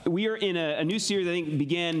We are in a new series, I think,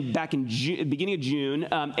 began back in beginning of June,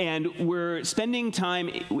 and we're spending time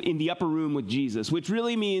in the upper room with Jesus, which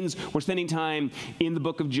really means we're spending time in the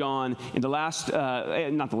book of John, in the last,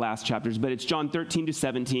 not the last chapters, but it's John 13 to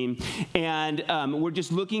 17, and we're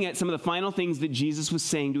just looking at some of the final things that Jesus was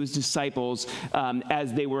saying to his disciples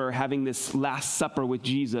as they were having this Last Supper with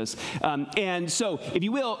Jesus. And so, if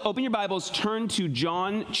you will, open your Bibles, turn to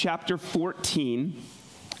John chapter 14.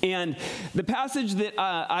 And the passage that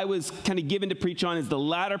I was kind of given to preach on is the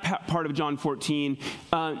latter part of John 14.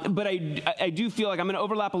 But I do feel like I'm going to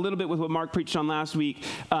overlap a little bit with what Mark preached on last week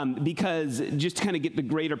because just to kind of get the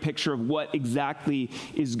greater picture of what exactly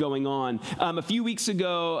is going on. A few weeks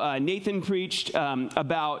ago, Nathan preached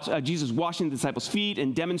about Jesus washing the disciples' feet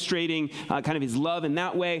and demonstrating kind of his love in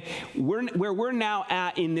that way. Where we're now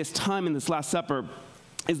at in this time in this Last Supper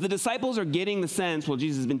is the disciples are getting the sense, well,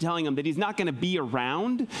 Jesus has been telling them that he's not going to be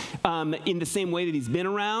around in the same way that he's been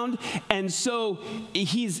around. And so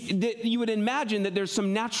you would imagine that there's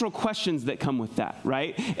some natural questions that come with that,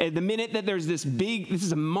 right? At the minute that there's this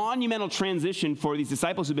is a monumental transition for these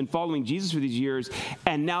disciples who've been following Jesus for these years,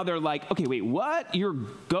 and now they're like, okay, wait, what? You're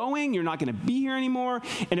going? You're not going to be here anymore?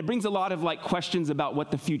 And it brings a lot of questions about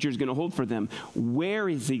what the future is going to hold for them. Where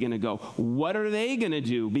is he going to go? What are they going to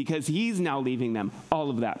do? Because he's now leaving them.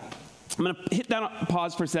 All of that. I'm going to hit that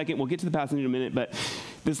pause for a second. We'll get to the passage in a minute, but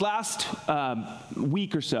this last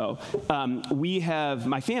week or so,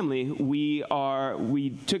 my family, we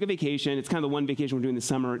took a vacation. It's kind of the one vacation we're doing this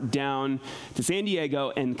summer down to San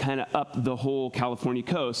Diego and kind of up the whole California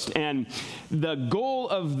coast. And the goal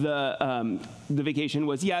of the vacation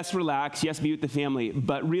was, yes, relax, yes, be with the family,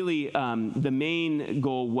 but really the main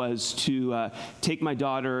goal was to take my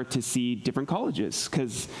daughter to see different colleges,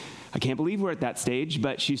 because I can't believe we're at that stage,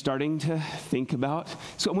 but she's starting to think about.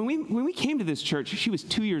 So when we came to this church, she was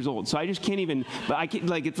 2 years old. So I just can't even. But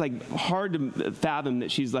it's hard to fathom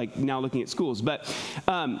that she's now looking at schools. But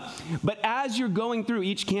as you're going through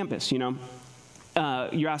each campus,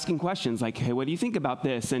 you're asking questions like, hey, what do you think about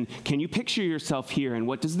this? And can you picture yourself here? And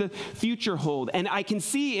what does the future hold? And I can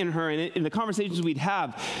see in her, and in the conversations we'd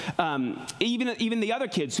have, even the other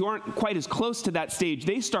kids who aren't quite as close to that stage,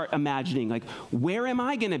 they start imagining, where am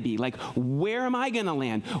I going to be? Where am I going to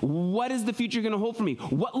land? What is the future going to hold for me?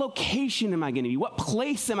 What location am I going to be? What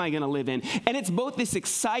place am I going to live in? And it's both this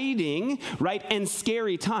exciting, right, and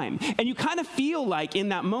scary time. And you kind of feel like in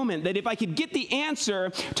that moment that if I could get the answer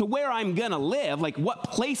to where I'm going to live, what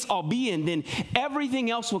place I'll be in, then everything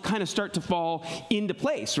else will kind of start to fall into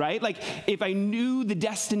place, right? If I knew the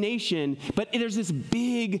destination, but there's this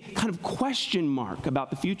big kind of question mark about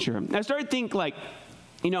the future. And I started to think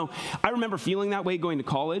I remember feeling that way going to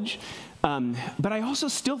college, but I also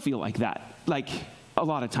still feel like that, a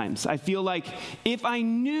lot of times. I feel like if I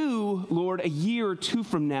knew, Lord, a year or two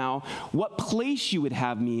from now, what place you would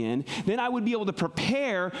have me in, then I would be able to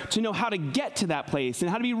prepare to know how to get to that place and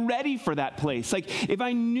how to be ready for that place. If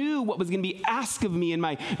I knew what was going to be asked of me in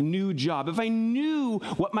my new job, if I knew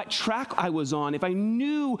what my track I was on, if I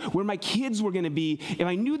knew where my kids were going to be, if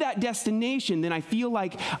I knew that destination, then I feel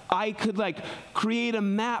like I could create a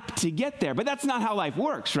map to get there. But that's not how life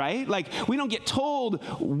works, right? We don't get told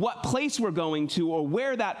what place we're going to or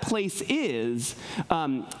where that place is.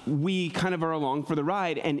 We kind of are along for the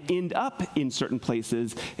ride and end up in certain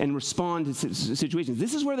places and respond to situations.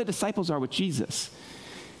 This is where the disciples are with Jesus.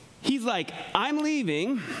 He's like, I'm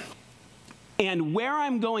leaving, and where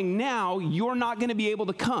I'm going now, you're not going to be able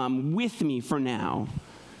to come with me for now.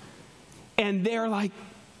 And they're like,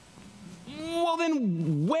 well,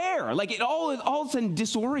 then where? It all of a sudden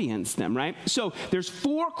disorients them, right? So there's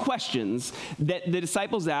 4 questions that the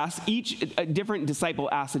disciples ask. Each different disciple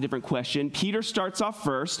asks a different question. Peter starts off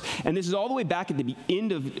first, and this is all the way back at the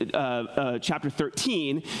end of chapter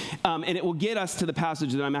 13, and it will get us to the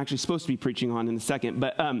passage that I'm actually supposed to be preaching on in a second.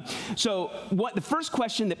 But the first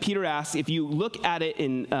question that Peter asks, if you look at it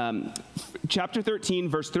in chapter 13,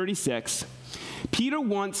 verse 36, Peter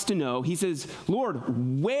wants to know, he says,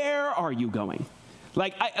 Lord, where are you going?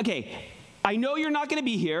 I know you're not going to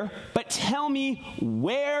be here, but tell me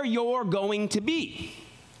where you're going to be.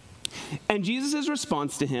 And Jesus'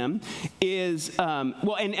 response to him is,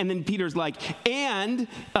 and then Peter's like,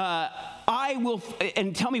 I will,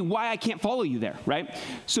 and tell me why I can't follow you there, right?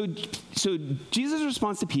 So Jesus'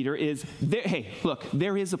 response to Peter is, hey, look,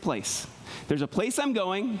 there is a place. There's a place I'm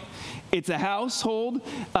going. It's a household,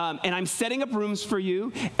 and I'm setting up rooms for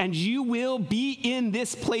you, and you will be in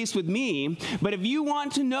this place with me. But if you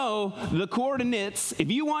want to know the coordinates, if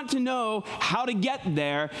you want to know how to get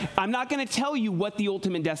there, I'm not going to tell you what the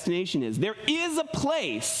ultimate destination is. There is a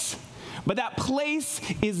place, but that place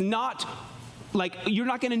is not like, you're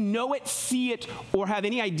not going to know it, see it, or have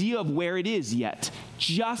any idea of where it is yet.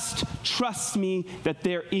 Just trust me that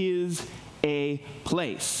there is a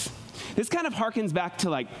place. This kind of harkens back to,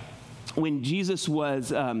 like, when Jesus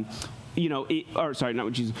was, when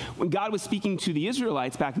God was speaking to the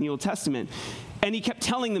Israelites back in the Old Testament. And he kept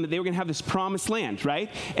telling them that they were going to have this promised land, right?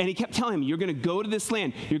 And he kept telling them, you're going to go to this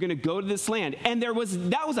land. You're going to go to this land. And that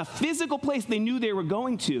was a physical place they knew they were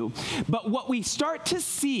going to. But what we start to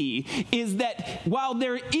see is that while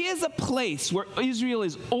there is a place where Israel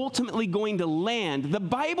is ultimately going to land, the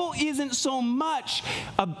Bible isn't so much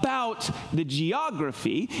about the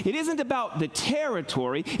geography. It isn't about the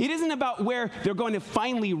territory. It isn't about where they're going to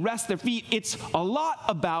finally rest their feet. It's a lot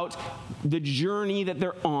about the journey that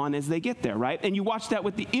they're on as they get there, right? And you watch that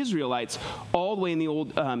with the Israelites all the way in the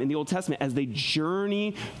Old Testament as they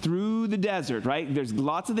journey through the desert, right? There's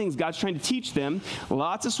lots of things God's trying to teach them,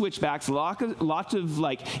 lots of switchbacks, lots of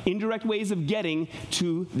like indirect ways of getting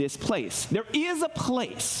to this place. There is a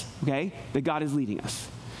place, okay, that God is leading us.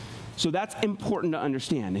 So that's important to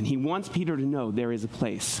understand. And he wants Peter to know there is a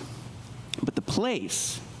place. But the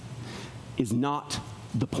place is not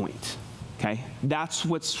the point. Okay, that's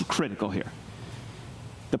what's critical here.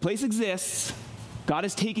 The place exists. God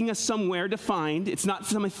is taking us somewhere to find. It's not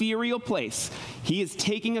some ethereal place. He is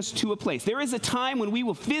taking us to a place. There is a time when we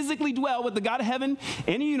will physically dwell with the God of heaven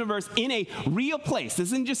and the universe in a real place. This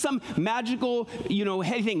isn't just some magical,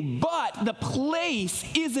 heady thing. But the place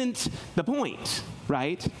isn't the point,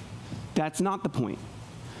 right? That's not the point.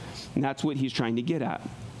 And that's what he's trying to get at.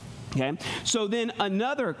 Okay, so then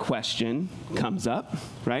another question comes up,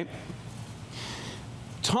 right?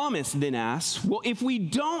 Thomas then asks, well, if we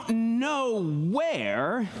don't know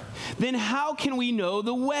where, then how can we know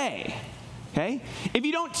the way? Okay? If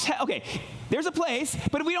you don't there's a place,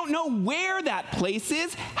 but if we don't know where that place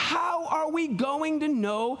is, how are we going to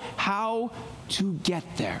know how to get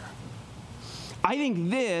there? I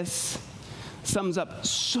think this sums up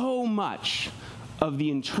so much of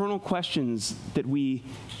the internal questions that we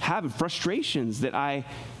have and frustrations that I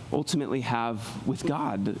ultimately have with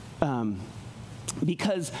God.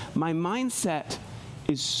 Because my mindset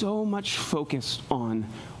is so much focused on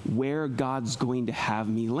where God's going to have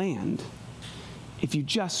me land. If you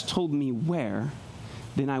just told me where,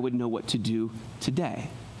 then I would know what to do today,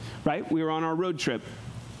 right? We were on our road trip,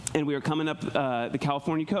 and we were coming up the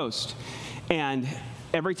California coast. And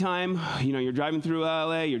every time, you're driving through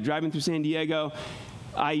LA, you're driving through San Diego,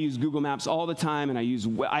 I use Google Maps all the time, and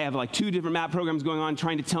I have like 2 different map programs going on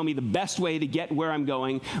trying to tell me the best way to get where I'm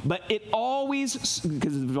going. But it always,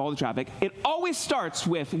 because of all the traffic, it always starts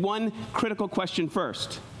with one critical question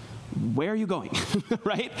first. Where are you going?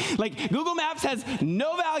 Right? Like, Google Maps has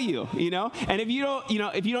no value, And if you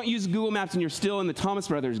don't use Google Maps and you're still in the Thomas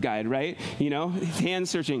Brothers guide, right? Hand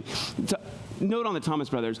searching. Note on the Thomas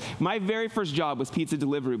Brothers, my very first job was pizza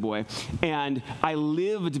delivery boy, and I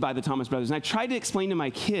lived by the Thomas Brothers. And I tried to explain to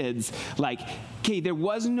my kids, like, okay, there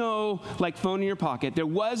was no, like, phone in your pocket. There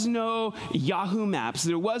was no Yahoo Maps.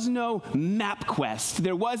 There was no MapQuest.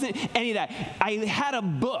 There wasn't any of that. I had a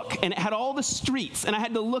book, and it had all the streets, and I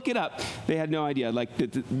had to look it up. They had no idea, like,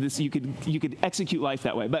 this you could execute life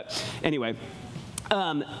that way. But anyway,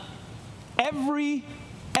 every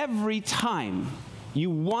time you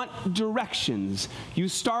want directions, you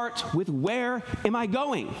start with, where am I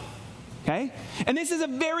going? Okay? And this is a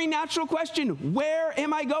very natural question. Where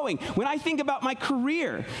am I going? When I think about my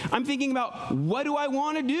career, I'm thinking about, what do I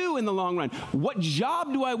want to do in the long run? What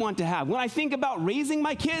job do I want to have? When I think about raising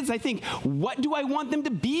my kids, I think, what do I want them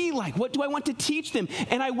to be like? What do I want to teach them?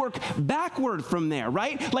 And I work backward from there,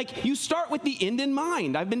 right? Like, you start with the end in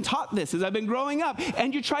mind. I've been taught this as I've been growing up,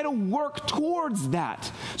 and you try to work towards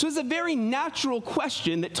that. So it's a very natural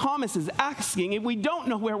question that Thomas is asking. If we don't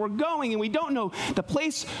know where we're going and we don't know the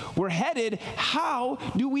place we're headed, how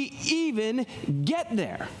do we even get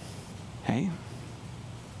there? Okay?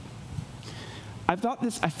 I felt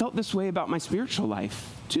this way about my spiritual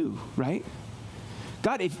life too, right?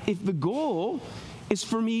 God, if the goal is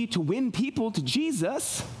for me to win people to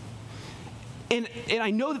Jesus, and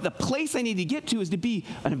I know that the place I need to get to is to be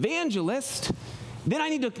an evangelist, then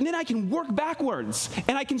I can work backwards,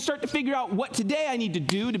 and I can start to figure out what today I need to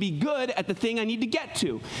do to be good at the thing I need to get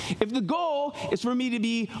to. If the goal is for me to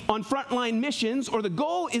be on frontline missions, or the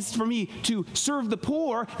goal is for me to serve the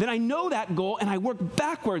poor, then I know that goal, and I work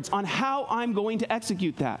backwards on how I'm going to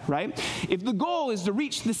execute that, right? If the goal is to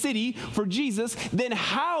reach the city for Jesus, then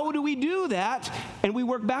how do we do that? And we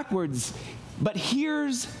work backwards. But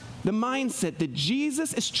here's the mindset that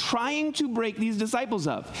Jesus is trying to break these disciples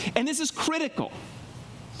of. And this is critical.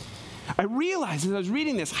 I realized as I was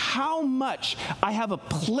reading this how much I have a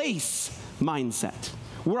place mindset,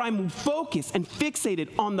 where I'm focused and fixated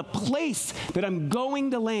on the place that I'm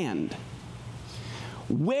going to land,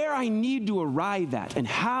 where I need to arrive at, and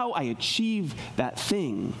how I achieve that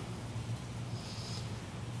thing.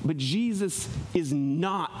 But Jesus is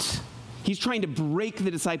not. He's trying to break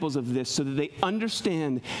the disciples of this so that they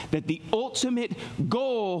understand that the ultimate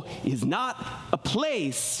goal is not a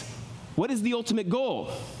place. What is the ultimate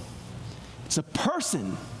goal? It's a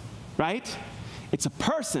person, right? It's a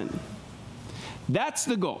person. That's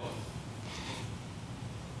the goal.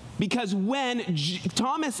 Because when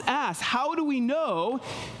Thomas asked, how do we know?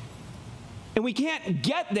 And we can't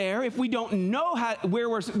get there if we don't know where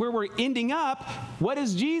we're ending up. What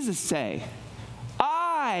does Jesus say?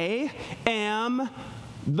 I am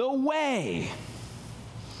the way.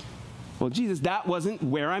 Well, Jesus, that wasn't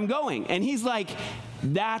where I'm going. And he's like,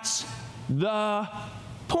 that's the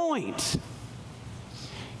point.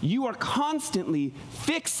 You are constantly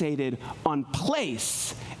fixated on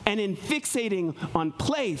place. And in fixating on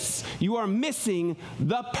place, you are missing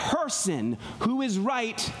the person who is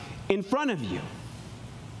right in front of you.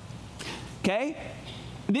 Okay?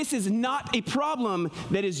 This is not a problem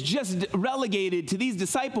that is just relegated to these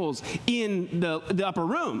disciples in the upper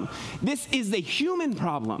room. This is a human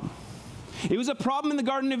problem. It was a problem in the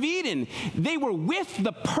Garden of Eden. They were with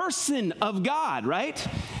the person of God, right?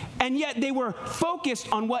 And yet they were focused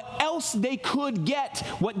on what else they could get,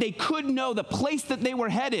 what they could know, the place that they were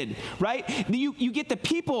headed, right? You get the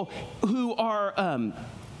people who are...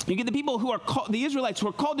 the Israelites who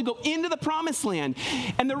are called to go into the promised land.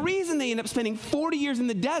 And the reason they end up spending 40 years in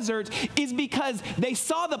the desert is because they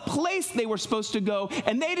saw the place they were supposed to go,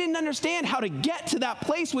 and they didn't understand how to get to that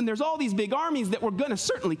place when there's all these big armies that were going to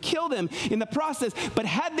certainly kill them in the process. But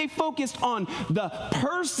had they focused on the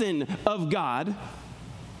person of God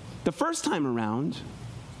the first time around,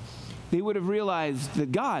 they would have realized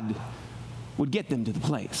that God would get them to the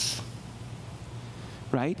place.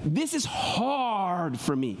 Right? This is hard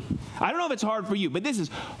for me. I don't know if it's hard for you, but this is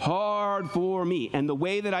hard for me. And the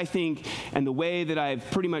way that I think and the way that I've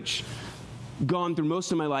pretty much gone through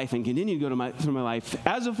most of my life and continue to go through my life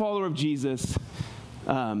as a follower of Jesus,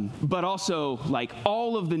 but also like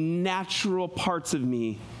all of the natural parts of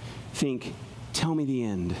me think, tell me the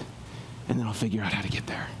end, and then I'll figure out how to get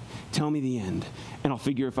there. Tell me the end, and I'll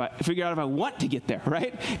figure out if I want to get there,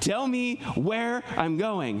 right? Tell me where I'm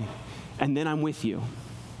going, and then I'm with you.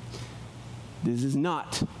 This is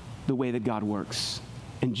not the way that God works.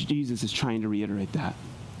 And Jesus is trying to reiterate that.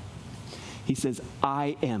 He says,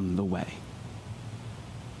 I am the way.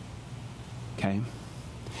 Okay?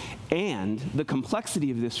 And the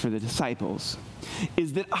complexity of this for the disciples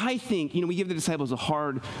is that I think, we give the disciples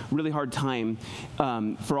a really hard time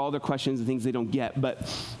for all their questions and things they don't get. But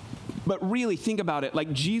really think about it.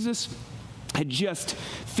 Like Jesus had just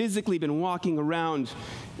physically been walking around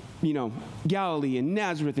Galilee and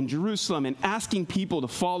Nazareth and Jerusalem and asking people to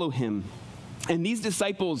follow him. And these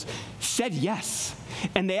disciples said yes.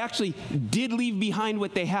 And they actually did leave behind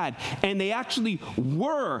what they had. And they actually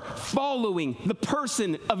were following the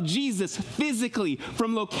person of Jesus physically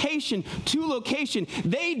from location to location.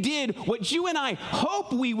 They did what you and I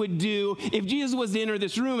hope we would do if Jesus was to enter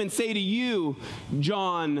this room and say to you,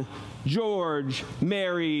 John, George,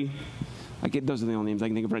 Mary, those are the only names I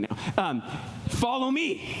can think of right now. Follow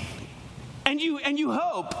me. And you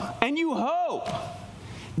hope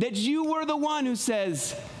that you were the one who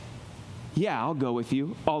says, yeah, I'll go with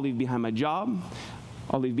you. I'll leave behind my job.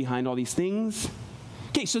 I'll leave behind all these things.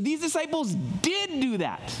 Okay, so these disciples did do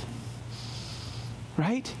that,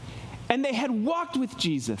 right? And they had walked with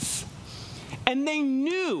Jesus. And they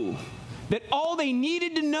knew that all they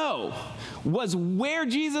needed to know was where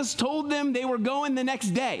Jesus told them they were going the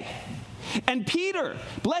next day. And Peter,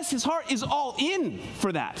 bless his heart, is all in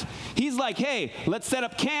for that. He's like, hey, let's set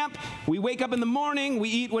up camp. We wake up in the morning. We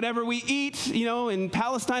eat whatever we eat, in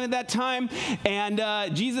Palestine at that time.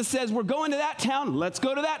 And Jesus says, we're going to that town. Let's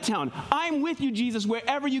go to that town. I'm with you, Jesus,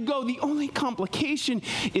 wherever you go. The only complication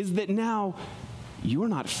is that now you're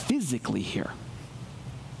not physically here,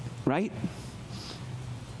 right?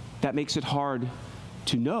 That makes it hard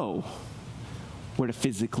to know where to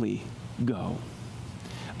physically go,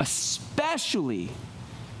 especially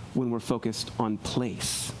when we're focused on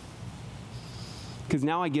place. Because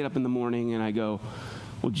now I get up in the morning and I go,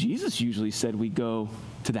 well, Jesus usually said we go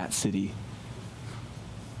to that city.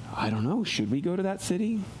 I don't know, should we go to that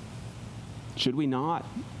city? Should we not?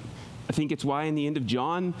 I think it's why in the end of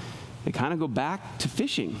John, they kind of go back to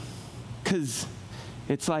fishing. Because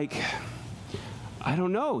it's like, I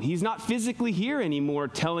don't know, he's not physically here anymore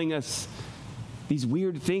telling us these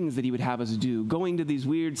weird things that he would have us do, going to these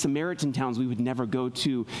weird Samaritan towns we would never go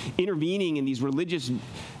to, intervening in these religious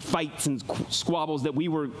fights and squabbles that we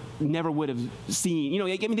never would have seen.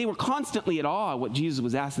 They were constantly at awe at what Jesus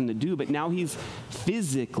was asking them to do, but now he's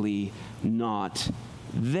physically not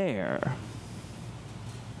there.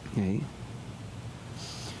 Okay?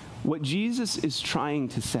 What Jesus is trying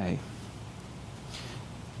to say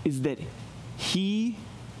is that he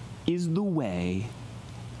is the way,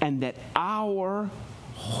 and that our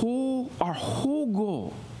whole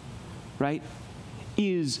goal, right,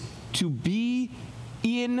 is to be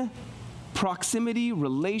in proximity,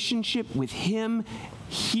 relationship with him,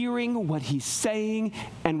 hearing what he's saying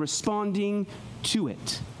and responding to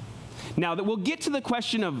it. Now, that we'll get to the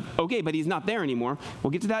question of, okay, but he's not there anymore.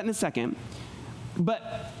 We'll get to that in a second.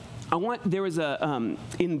 But there was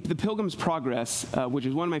in The Pilgrim's Progress, which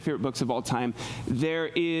is one of my favorite books of all time, there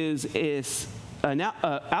is an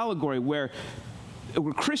allegory where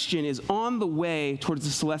Christian is on the way towards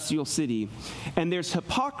the celestial city, and there's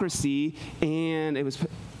hypocrisy, and it was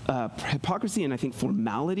hypocrisy and I think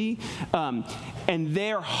formality, and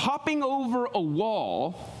they're hopping over a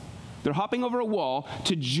wall. They're hopping over a wall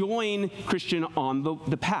to join Christian on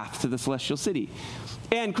the path to the celestial city.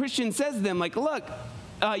 And Christian says to them, like, look,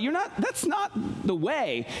 that's not the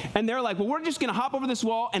way. And they're like, well, we're just going to hop over this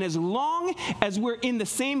wall, and as long as we're in the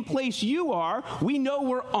same place you are, we know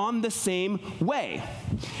we're on the same way.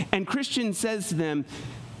 And Christian says to them,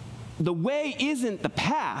 the way isn't the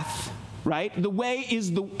path, right? The way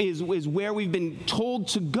is where we've been told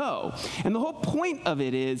to go. And the whole point of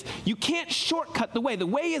it is you can't shortcut the way. The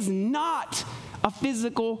way is not a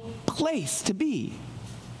physical place to be.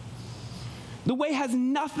 The way has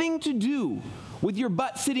nothing to do with your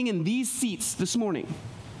butt sitting in these seats this morning.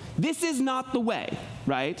 This is not the way,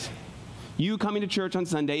 right? You coming to church on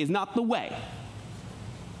Sunday is not the way.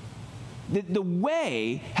 The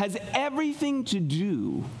way has everything to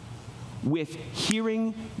do with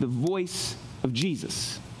hearing the voice of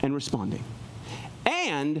Jesus and responding.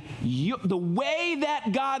 And the way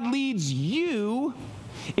that God leads you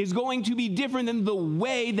is going to be different than the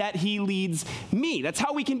way that he leads me. That's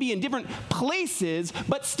how we can be in different places,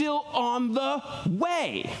 but still on the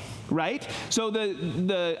way, right? So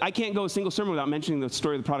I can't go a single sermon without mentioning the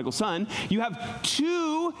story of the prodigal son. You have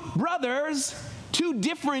two brothers, two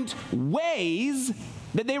different ways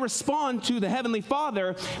that they respond to the Heavenly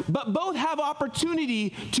Father, but both have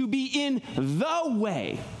opportunity to be in the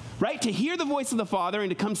way, right? To hear the voice of the Father and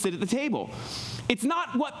to come sit at the table. It's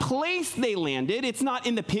not what place they landed. It's not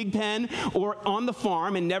in the pig pen or on the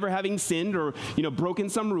farm and never having sinned or, broken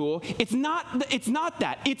some rule. It's not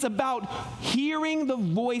that. It's about hearing the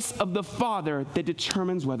voice of the Father that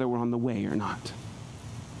determines whether we're on the way or not.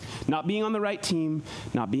 Not being on the right team,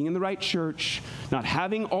 not being in the right church, not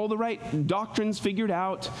having all the right doctrines figured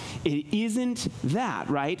out. It isn't that,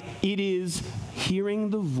 right? It is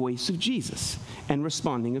hearing the voice of Jesus and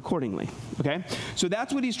responding accordingly, okay? So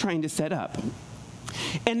that's what he's trying to set up.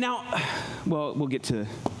 And now, well, we'll get to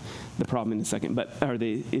the problem in a second,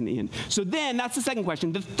 in the end. So then, that's the second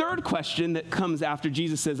question. The third question that comes after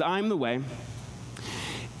Jesus says, I'm the way,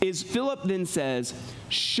 is Philip then says,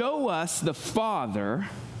 show us the Father.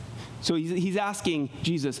 So he's asking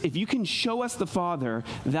Jesus, if you can show us the Father,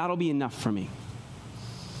 that'll be enough for me.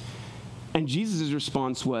 And Jesus'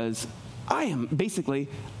 response was, I am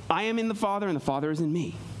in the Father and the Father is in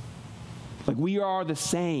me. Like we are the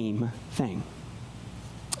same thing.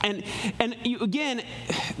 And again,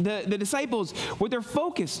 the disciples, what they're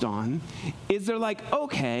focused on is they're like,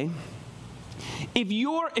 okay,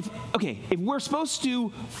 if we're supposed to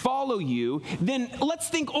follow you, then let's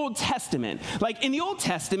think Old Testament. Like in the Old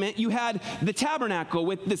Testament, you had the tabernacle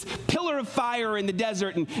with this pillar of fire in the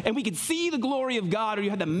desert, and we could see the glory of God, or you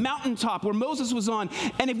had the mountaintop where Moses was on.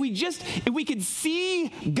 And if we could see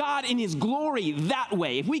God in his glory that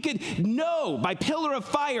way, if we could know by pillar of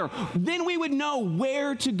fire, then we would know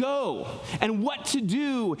where to go and what to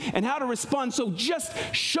do and how to respond. So just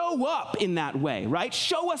show up in that way, right?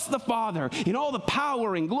 Show us the Father in all the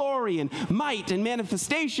power and glory and might and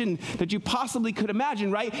manifestation that you possibly could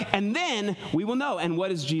imagine, right? And then we will know. And what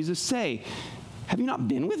does Jesus say? Have you not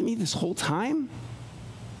been with me this whole time?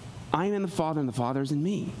 I am in the Father and the Father is in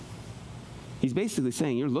me. He's basically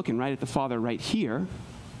saying, you're looking right at the Father right here.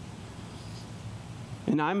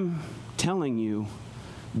 And I'm telling you,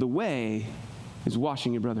 the way is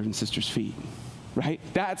washing your brothers and sisters' feet, right?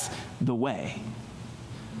 That's the way.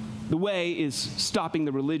 The way is stopping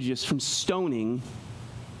the religious from stoning,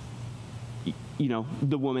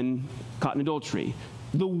 the woman caught in adultery.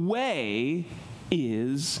 The way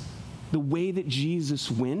is the way that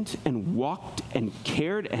Jesus went and walked and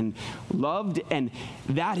cared and loved, and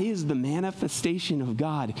that is the manifestation of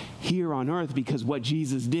God here on earth, because what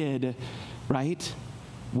Jesus did, right,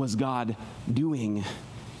 was God doing.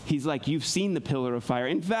 He's like, you've seen the pillar of fire.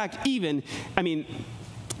 In fact,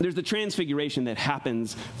 there's the transfiguration that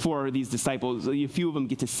happens for these disciples. A few of them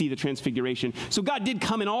get to see the transfiguration. So God did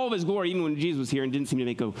come in all of his glory even when Jesus was here, and didn't seem to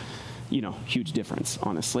make a, huge difference,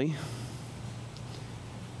 honestly.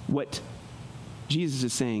 What Jesus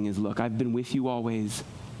is saying is, look, I've been with you always.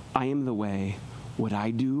 I am the way. What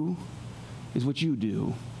I do is what you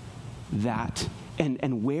do. That.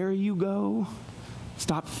 And where you go,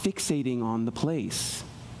 stop fixating on the place.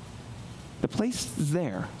 The place is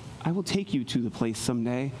there. I will take you to the place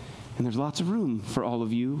someday, and there's lots of room for all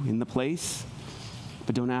of you in the place.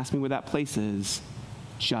 But don't ask me where that place is.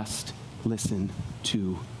 Just listen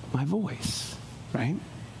to my voice, right?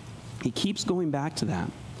 He keeps going back to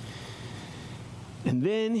that. And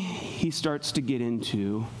then he starts to get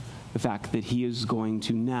into the fact that he is going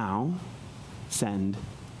to now send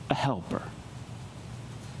a helper.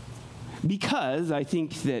 Because I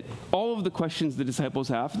think that all of the questions the disciples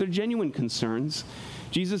have, they're genuine concerns.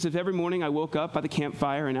 Jesus, if every morning I woke up by the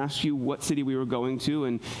campfire and asked you what city we were going to,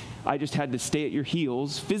 and I just had to stay at your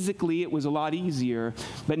heels, physically it was a lot easier.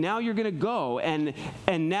 But now you're going to go, and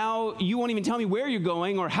now you won't even tell me where you're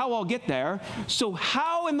going or how I'll get there. So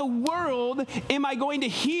how in the world am I going to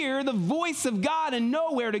hear the voice of God and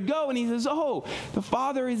know where to go? And he says, the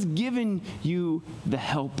Father has given you the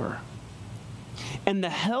helper. And the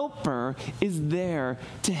helper is there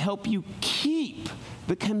to help you keep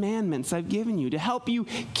the commandments I've given you, to help you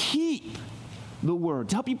keep the word,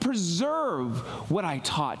 to help you preserve what I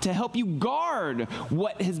taught, to help you guard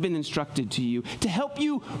what has been instructed to you, to help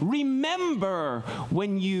you remember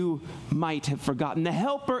when you might have forgotten. The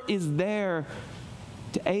helper is there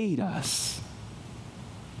to aid us,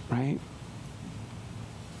 right?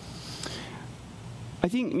 I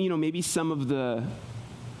think, maybe some of the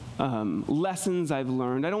lessons I've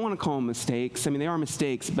learned, I don't want to call them mistakes. They are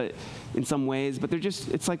mistakes, but in some ways, but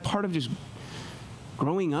it's like part of just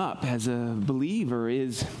growing up as a believer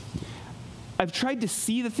is I've tried to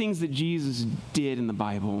see the things that Jesus did in the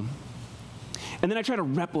Bible, and then I try to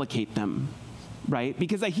replicate them, right?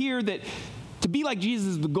 Because I hear that to be like Jesus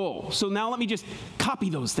is the goal. So now let me just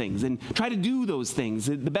copy those things and try to do those things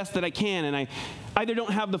the best that I can. And I either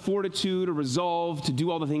don't have the fortitude or resolve to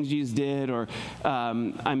do all the things Jesus did, or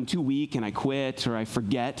I'm too weak and I quit, or I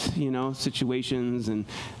forget, situations. And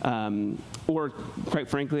or quite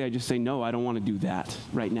frankly, I just say, no, I don't want to do that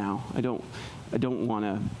right now. I don't want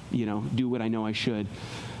to, do what I know I should.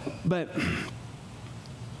 But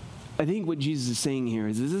I think what Jesus is saying here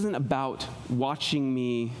is this isn't about watching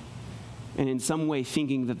me and in some way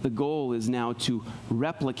thinking that the goal is now to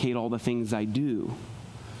replicate all the things I do.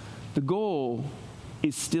 The goal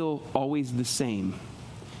is still always the same,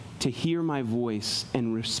 to hear my voice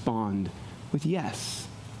and respond with yes.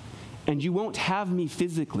 And you won't have me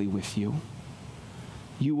physically with you.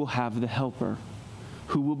 You will have the helper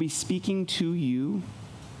who will be speaking to you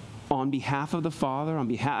on behalf of the Father, on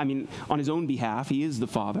his own behalf. He is the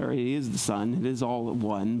Father, he is the Son, it is all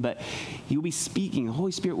one, but he will be speaking, the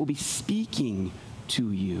Holy Spirit will be speaking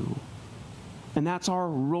to you. And that's our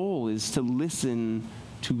role, is to listen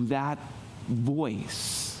to that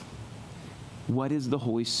voice. What is the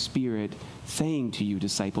Holy Spirit saying to you,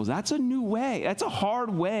 disciples? That's a new way, that's a hard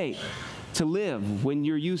way to live when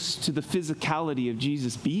you're used to the physicality of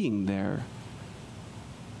Jesus being there.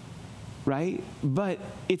 Right? But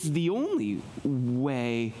it's the only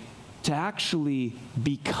way to actually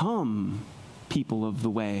become people of the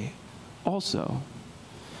way also.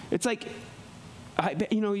 It's like,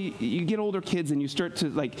 you get older kids and you start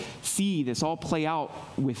to see this all play out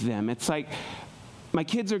with them. It's like, my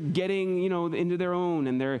kids are getting, into their own,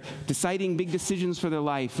 and they're deciding big decisions for their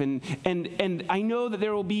life. And I know that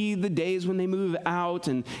there will be the days when they move out,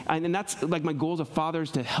 and that's like my goal as a father,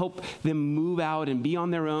 is to help them move out and be on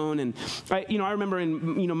their own. And I remember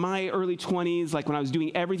in my early 20s, when I was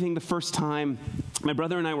doing everything the first time, my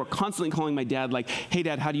brother and I were constantly calling my dad, hey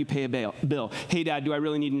Dad, how do you pay a bill? Hey Dad, do I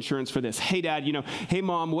really need insurance for this? Hey Dad, hey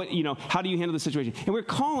Mom, how do you handle the situation? And we're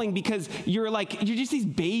calling because you're just these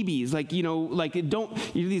babies,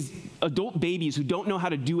 you're these adult babies who don't know how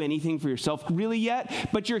to do anything for yourself really yet,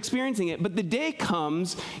 but you're experiencing it. But the day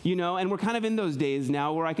comes, and we're kind of in those days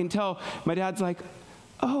now where I can tell my dad's like,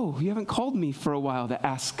 oh, you haven't called me for a while to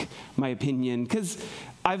ask my opinion, because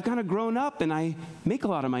I've kind of grown up and I make a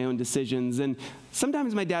lot of my own decisions. And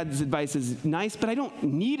sometimes my dad's advice is nice, but I don't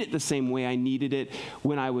need it the same way I needed it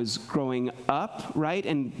when I was growing up, right?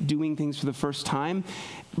 And doing things for the first time.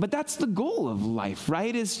 But that's the goal of life,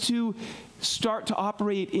 right? Is to start to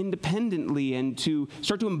operate independently and to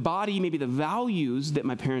start to embody maybe the values that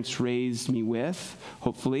my parents raised me with,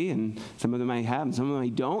 hopefully, and some of them I have and some of them I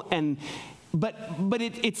don't. But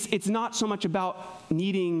it's not so much about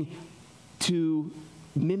needing to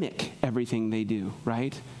mimic everything they do,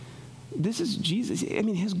 right? This is Jesus. I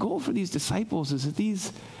mean, his goal for these disciples is that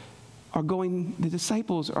the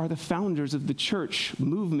disciples are the founders of the church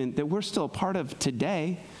movement that we're still a part of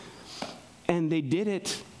today. And they did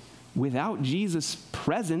it without Jesus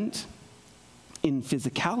present in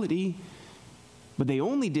physicality, but they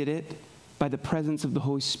only did it by the presence of the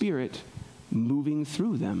Holy Spirit moving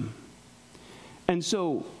through them. And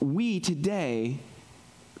so we today,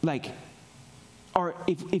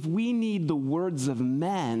 if we need the words of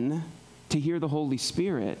men to hear the Holy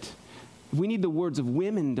Spirit, if we need the words of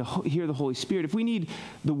women to hear the Holy Spirit, if we need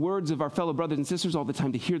the words of our fellow brothers and sisters all the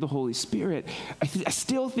time to hear the Holy Spirit, I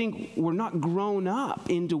still think we're not grown up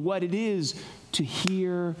into what it is to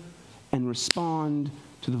hear and respond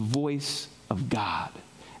to the voice of God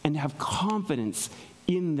and to have confidence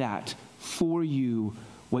in that for you,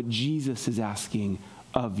 what Jesus is asking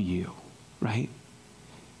of you, right?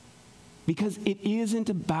 Because it isn't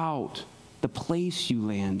about the place you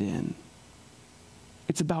land in.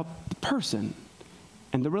 It's about the person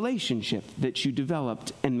and the relationship that you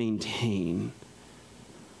developed and maintain.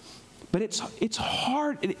 But it's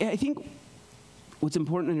hard. I think what's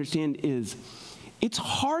important to understand is it's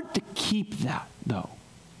hard to keep that, though.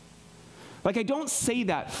 I don't say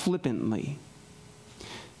that flippantly.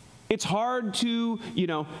 It's hard to,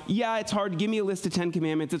 it's hard to give me a list of 10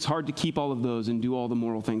 commandments. It's hard to keep all of those and do all the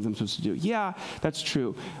moral things I'm supposed to do. Yeah, that's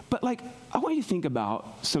true. But I want you to think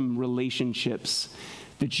about some relationships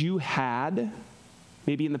that you had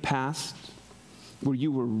maybe in the past where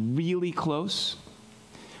you were really close,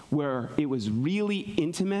 where it was really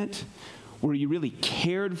intimate, where you really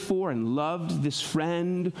cared for and loved this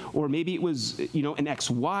friend, or maybe it was, an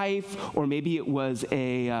ex-wife, or maybe it was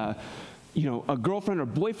a girlfriend or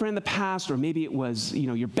boyfriend in the past, or maybe it was,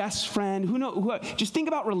 your best friend. Who knows? Just think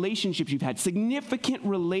about relationships you've had, significant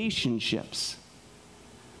relationships.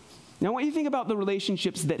 Now, I want you to think about the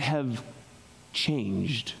relationships that have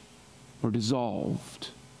changed or dissolved.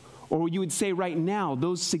 Or you would say right now,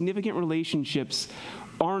 those significant relationships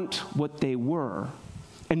aren't what they were.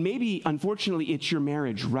 And maybe, unfortunately, it's your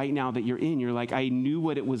marriage right now that you're in. You're like, I knew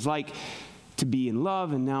what it was like to be in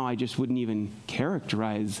love, and now I just wouldn't even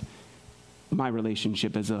characterize my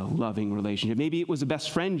relationship as a loving relationship. Maybe it was a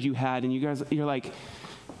best friend you had, and you're like,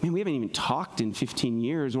 man, we haven't even talked in 15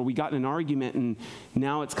 years, or we got in an argument, and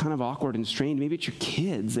now it's kind of awkward and strained. Maybe it's your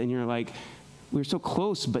kids, and you're like, we're so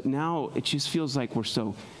close, but now it just feels like we're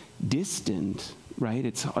so distant, right?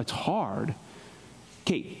 It's hard.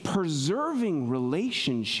 Okay, preserving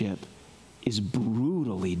relationship is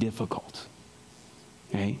brutally difficult,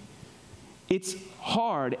 okay? It's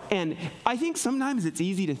hard, and I think sometimes it's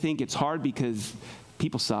easy to think it's hard because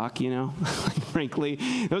people suck, frankly.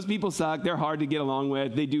 Those people suck. They're hard to get along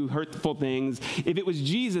with. They do hurtful things. If it was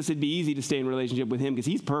Jesus, it'd be easy to stay in relationship with him because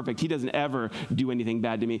he's perfect. He doesn't ever do anything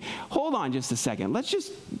bad to me. Hold on just a second. Let's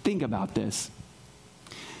just think about this.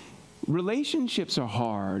 Relationships are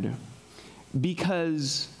hard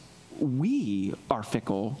because we are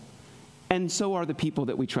fickle, and so are the people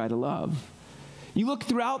that we try to love. You look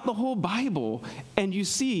throughout the whole Bible, and you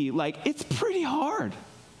see, it's pretty hard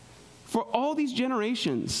for all these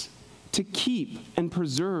generations to keep and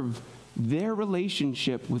preserve their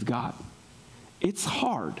relationship with God. It's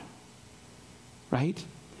hard, right?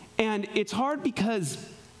 And it's hard because,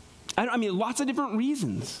 lots of different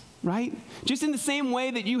reasons, right? Just in the same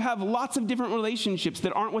way that you have lots of different relationships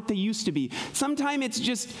that aren't what they used to be. Sometimes it's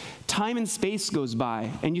just time and space goes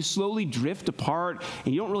by and you slowly drift apart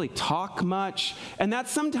and you don't really talk much. And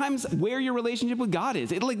that's sometimes where your relationship with God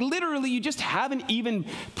is. Literally you just haven't even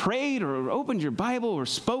prayed or opened your Bible or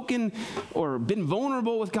spoken or been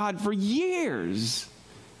vulnerable with God for years.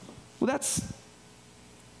 Well, that's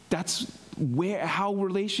how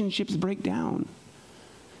relationships break down.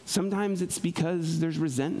 Sometimes it's because there's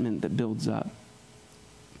resentment that builds up.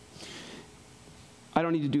 I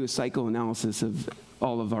don't need to do a psychoanalysis of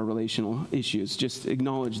all of our relational issues. Just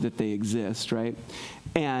acknowledge that they exist, right?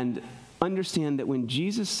 And understand that when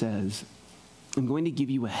Jesus says, I'm going to give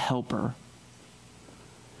you a helper,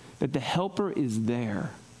 that the helper is there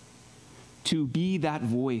to be that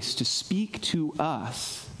voice, to speak to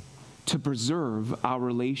us, to preserve our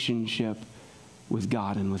relationship with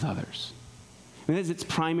God and with others. And that is its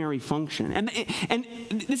primary function. And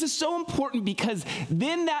this is so important because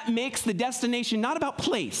then that makes the destination not about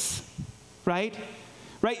place, right?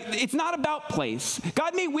 Right? It's not about place.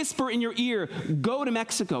 God may whisper in your ear, go to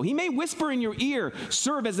Mexico. He may whisper in your ear,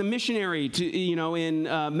 serve as a missionary in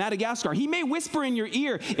Madagascar. He may whisper in your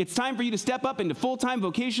ear, it's time for you to step up into full-time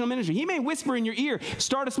vocational ministry. He may whisper in your ear,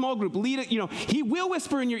 start a small group, lead it. He will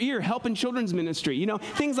whisper in your ear, help in children's ministry.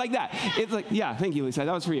 Things like that. It's like, yeah, thank you, Lisa.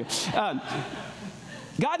 That was for you.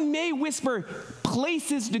 God may whisper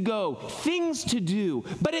places to go, things to do,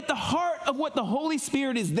 but at the heart of what the Holy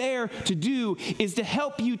Spirit is there to do is to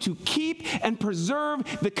help you to keep and preserve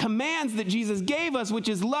the commands that Jesus gave us, which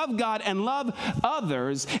is love God and love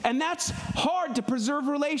others. And that's hard to preserve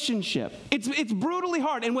relationship. It's brutally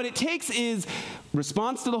hard. And what it takes is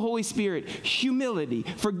response to the Holy Spirit, humility,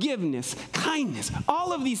 forgiveness, kindness,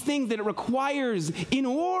 all of these things that it requires in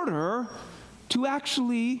order to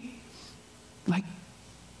actually,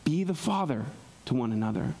 be the Father to one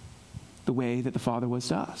another, the way that the Father was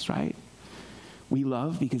to us, right? We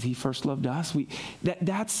love because he first loved us.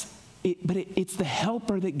 That's it, but it's the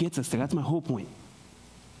helper that gets us there. That's my whole point.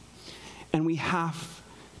 And we have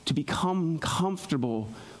to become comfortable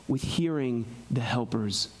with hearing the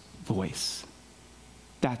helper's voice.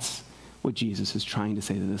 That's what Jesus is trying to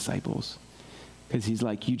say to the disciples. Because he's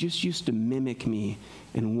like, you just used to mimic me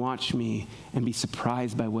and watch me and be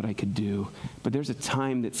surprised by what I could do. But there's a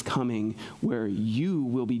time that's coming where you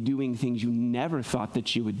will be doing things you never thought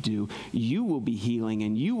that you would do. You will be healing,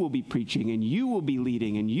 and you will be preaching, and you will be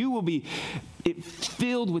leading, and you will be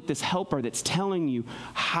filled with this helper that's telling you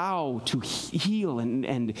how to heal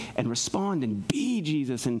and respond and be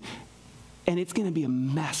Jesus. And it's going to be a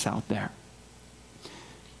mess out there.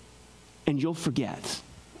 And you'll forget.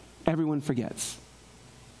 Everyone forgets.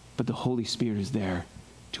 But the Holy Spirit is there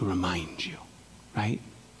to remind you, right?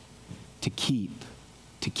 To keep,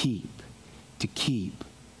 to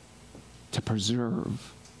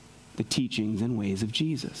preserve the teachings and ways of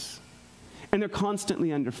Jesus. And they're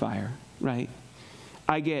constantly under fire, right?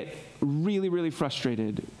 I get really, really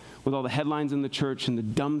frustrated with all the headlines in the church and the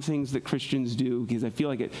dumb things that Christians do, because I feel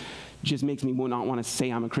like it just makes me not want to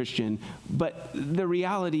say I'm a Christian. But the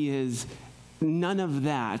reality is, none of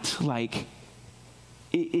that,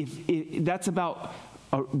 if that's about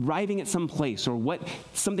arriving at some place or what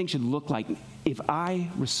something should look like. If I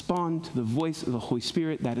respond to the voice of the Holy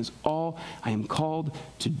Spirit, that is all I am called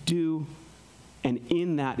to do. And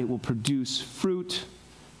in that, it will produce fruit,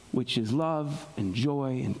 which is love and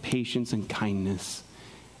joy and patience and kindness.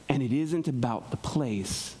 And it isn't about the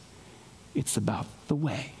place, it's about the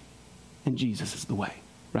way. And Jesus is the way,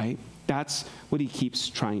 right? That's what he keeps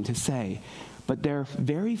trying to say. But they're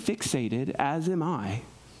very fixated, as am I,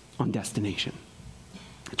 on destination.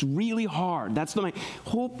 It's really hard. That's my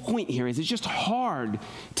whole point here is it's just hard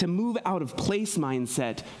to move out of place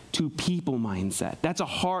mindset to people mindset. It's a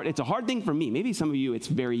hard thing for me. Maybe some of you, it's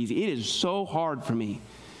very easy. It is so hard for me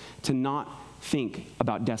to not think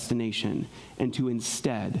about destination and to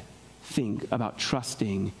instead think about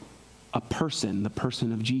trusting a person, the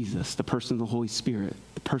person of Jesus, the person of the Holy Spirit,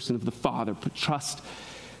 the person of the Father. Trust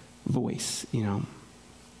voice,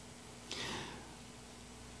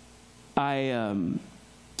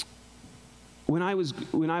 When I was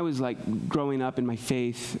growing up in my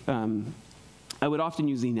faith, I would often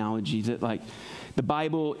use the analogy that the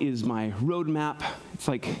Bible is my roadmap. It's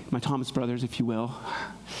like my Thomas Brothers, if you will.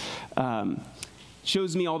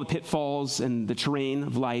 Shows me all the pitfalls and the terrain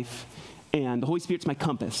of life, and the Holy Spirit's my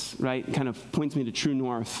compass, right? It kind of points me to true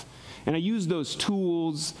north. And I use those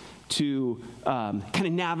tools to kind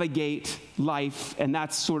of navigate life, and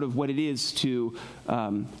that's sort of what it is to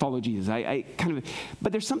follow Jesus.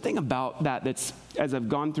 But there's something about that that's, as I've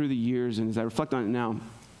gone through the years and as I reflect on it now,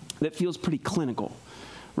 that feels pretty clinical,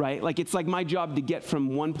 right? It's like my job to get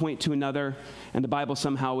from one point to another, and the Bible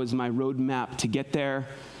somehow is my roadmap to get there.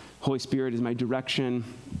 Holy Spirit is my direction.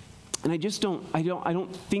 And I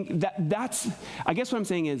don't think that's, I guess what I'm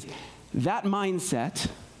saying is that mindset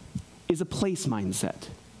is a place mindset.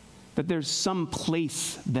 That there's some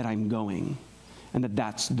place that I'm going, and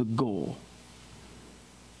that's the goal.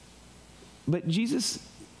 But Jesus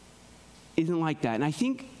isn't like that. And I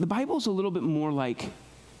think the Bible's a little bit more like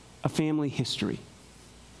a family history,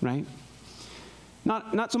 right?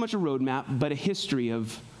 Not so much a roadmap, but a history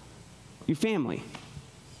of your family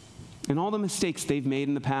and all the mistakes they've made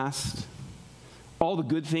in the past, all the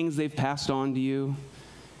good things they've passed on to you.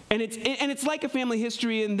 And it's like a family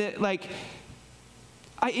history in that,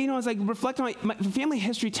 as I reflect on my family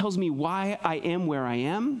history tells me why I am where I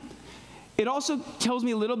am. It also tells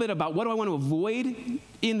me a little bit about what do I want to avoid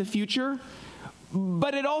in the future.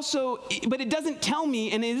 But it doesn't tell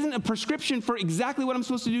me, and it isn't a prescription for exactly what I'm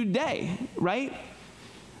supposed to do today, right?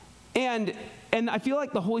 And I feel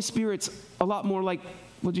like the Holy Spirit's a lot more like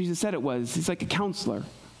what Jesus said it was. He's like a counselor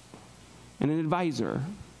and an advisor.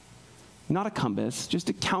 Not a compass, just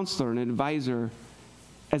a counselor and an advisor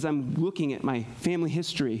as I'm looking at my family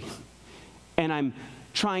history and I'm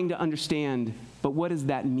trying to understand, but what does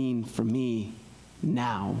that mean for me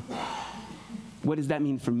now? What does that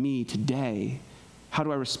mean for me today? How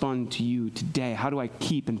do I respond to you today? How do I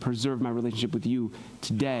keep and preserve my relationship with you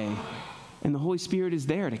today? And the Holy Spirit is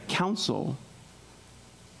there to counsel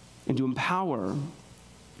and to empower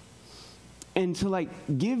and to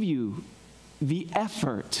give you the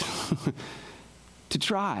effort to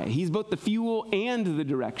try. He's both the fuel and the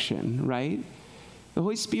direction, right? The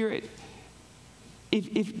Holy Spirit,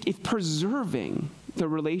 if preserving the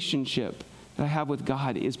relationship that I have with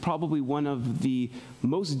God is probably one of the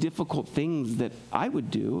most difficult things that I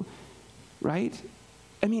would do, right?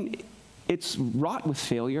 I mean, it's wrought with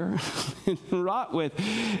failure, wrought with,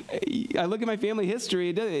 I look at my family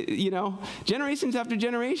history, generations after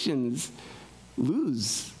generations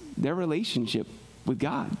lose their relationship with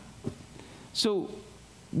God. So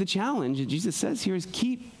the challenge that Jesus says here is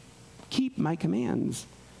keep my commands.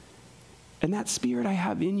 And that Spirit I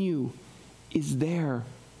have in you is there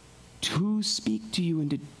to speak to you and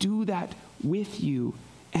to do that with you,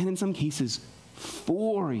 and in some cases,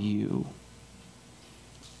 for you.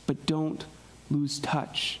 But don't lose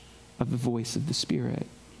touch of the voice of the Spirit.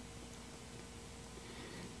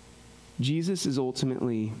 Jesus is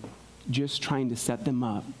ultimately just trying to set them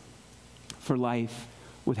up for life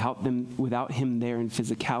without him there in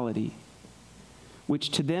physicality, which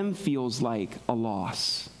to them feels like a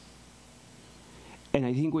loss. And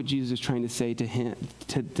I think what Jesus is trying to say to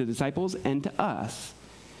disciples and to us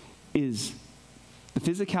is the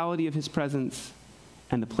physicality of his presence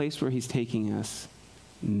and the place where he's taking us,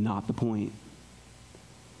 not the point.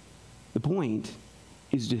 The point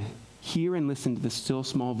is to hear and listen to the still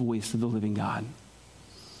small voice of the living God.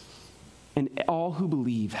 And all who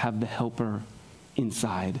believe have the helper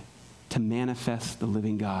inside to manifest the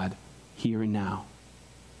living God here and now.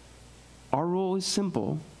 Our role is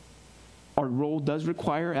simple. Our role does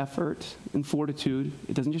require effort and fortitude.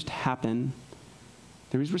 It doesn't just happen.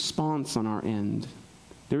 There is response on our end.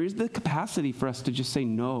 There is the capacity for us to just say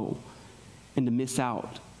no and to miss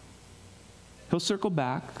out. He'll circle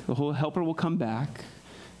back. The whole helper will come back.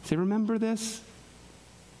 Say, remember this?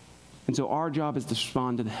 And so our job is to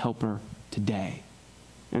respond to the helper today.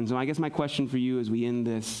 And so I guess my question for you as we end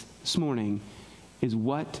this morning is,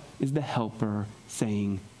 what is the helper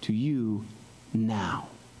saying to you now?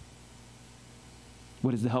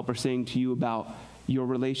 What is the helper saying to you about your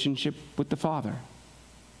relationship with the Father?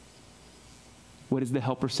 What is the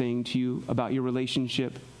helper saying to you about your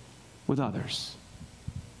relationship with others?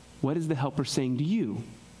 What is the helper saying to you?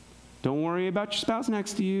 Don't worry about your spouse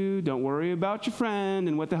next to you. Don't worry about your friend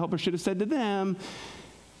and what the helper should have said to them.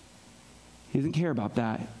 He doesn't care about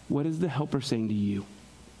that. What is the helper saying to you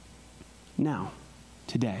now,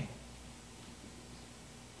 today?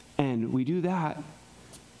 And we do that,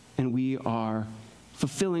 and we are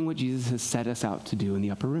fulfilling what Jesus has set us out to do in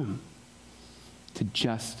the upper room, to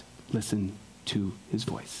just listen to his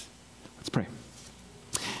voice. Let's pray.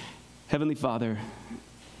 Heavenly Father,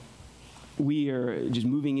 we are just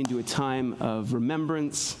moving into a time of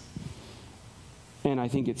remembrance, and I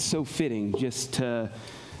think it's so fitting just to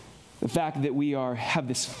the fact that we have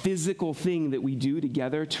this physical thing that we do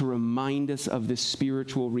together to remind us of this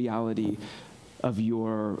spiritual reality of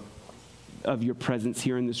your presence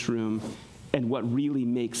here in this room and what really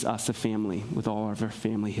makes us a family with all of our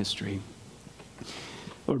family history.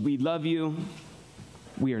 Lord, we love you.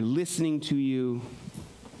 We are listening to you.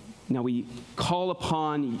 Now we call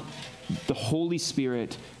upon the Holy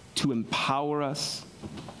Spirit to empower us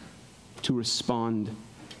to respond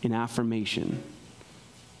in affirmation,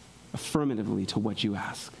 affirmatively to what you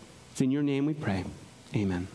ask. It's in your name we pray. Amen.